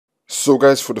So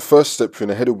guys, for the first step, you're going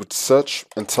to head over to search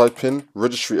and type in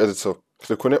registry editor.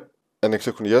 Click on it and then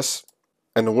click on yes.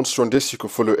 And then once you're on this, you can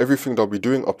follow everything that I'll be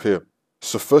doing up here.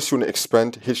 So first you want to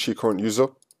expand history current user.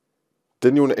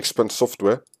 Then you want to expand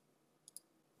software.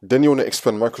 Then you want to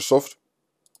expand Microsoft.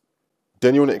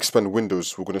 Then you want to expand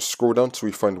Windows. We're going to scroll down till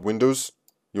we find Windows.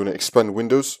 You want to expand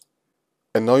Windows.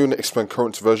 And now you want to expand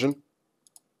current version.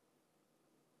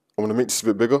 I'm going to make this a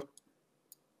bit bigger.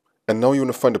 And now you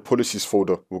want to find the policies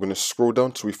folder. We're going to scroll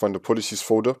down till we find the policies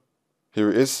folder. Here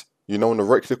it is. You now want to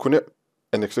right click on it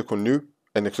and then click on new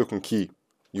and then click on key.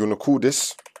 You want to call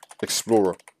this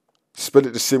Explorer. Spell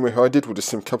it the same way how I did with the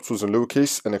same capitals and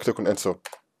lowercase and then click on enter.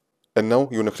 And now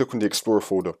you want to click on the Explorer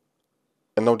folder.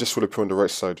 And now this will appear on the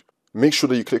right side. Make sure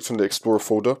that you clicked on the Explorer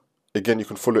folder. Again, you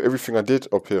can follow everything I did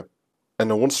up here. And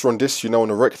then once you're on this, you now want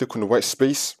to right click on the white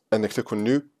space and then click on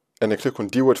new and then click on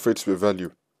dword for it to be a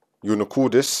value. You want to call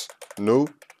this no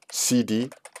CD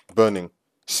burning.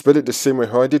 Spell it the same way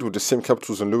how I did with the same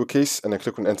capitals and lowercase and then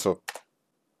click on enter.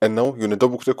 And now you want to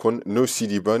double click on no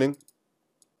CD burning.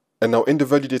 And now in the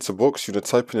validator box, you're going to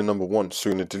type in the number 1. So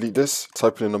you're going to delete this,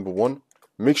 type in the number 1.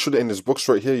 Make sure that in this box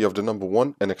right here, you have the number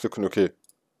 1 and then click on OK.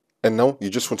 And now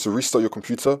you just want to restart your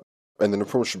computer and then the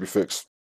problem should be fixed.